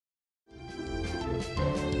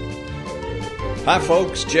Hi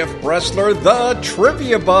folks, Jeff Bressler, the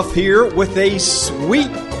Trivia Buff here with a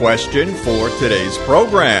sweet question for today's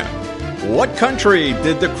program. What country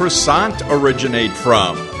did the croissant originate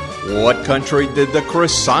from? What country did the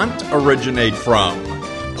croissant originate from?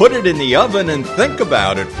 Put it in the oven and think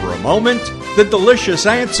about it for a moment. The delicious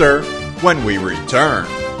answer when we return.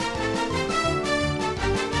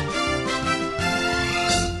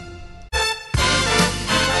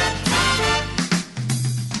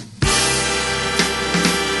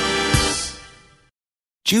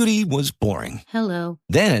 Judy was boring. Hello.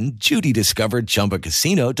 Then Judy discovered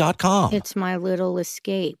ChumbaCasino.com. It's my little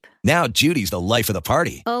escape. Now Judy's the life of the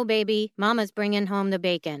party. Oh, baby, mama's bringing home the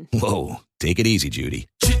bacon. Whoa, take it easy, Judy.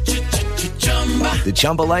 The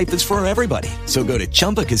Chumba life is for everybody. So go to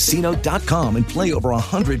ChumbaCasino.com and play over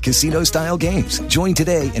 100 casino-style games. Join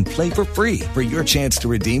today and play for free for your chance to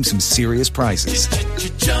redeem some serious prizes.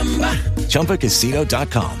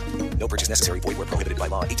 ChumbaCasino.com. No purchase necessary. Void where prohibited by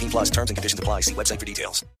law. 18 plus terms and conditions apply. See website for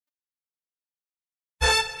details.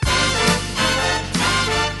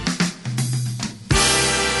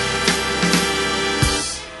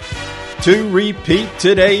 To repeat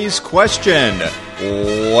today's question,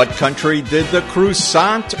 what country did the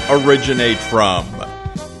croissant originate from?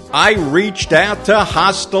 I reached out to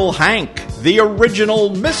Hostile Hank, the original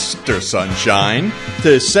Mr. Sunshine,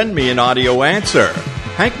 to send me an audio answer.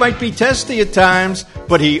 Hank might be testy at times,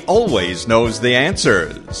 but he always knows the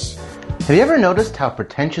answers. Have you ever noticed how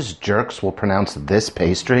pretentious jerks will pronounce this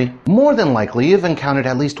pastry? More than likely, you've encountered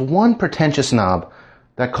at least one pretentious snob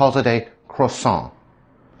that calls it a croissant.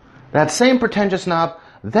 That same pretentious snob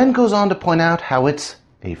then goes on to point out how it's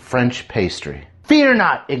a French pastry. Fear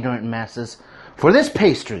not, ignorant masses, for this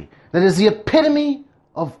pastry that is the epitome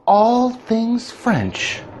of all things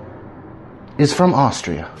French is from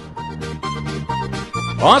Austria.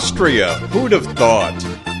 Austria, who'd have thought?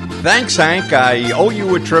 Thanks, Hank. I owe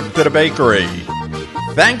you a trip to the bakery.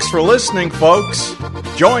 Thanks for listening, folks.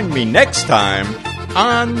 Join me next time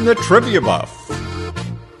on the Trivia Buff.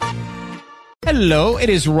 Hello, it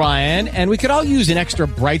is Ryan, and we could all use an extra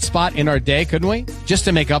bright spot in our day, couldn't we? Just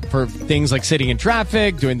to make up for things like sitting in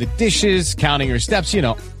traffic, doing the dishes, counting your steps, you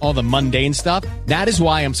know, all the mundane stuff. That is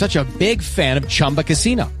why I'm such a big fan of Chumba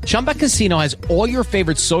Casino. Chumba Casino has all your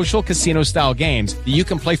favorite social casino-style games that you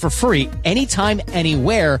can play for free anytime,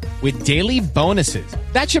 anywhere with daily bonuses.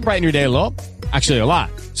 That should brighten your day a little. Actually, a lot.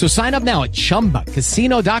 So sign up now at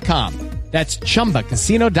ChumbaCasino.com. That's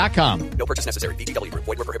ChumbaCasino.com. No purchase necessary. VGW Group.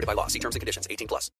 Void where prohibited by law. See terms and conditions. 18 plus.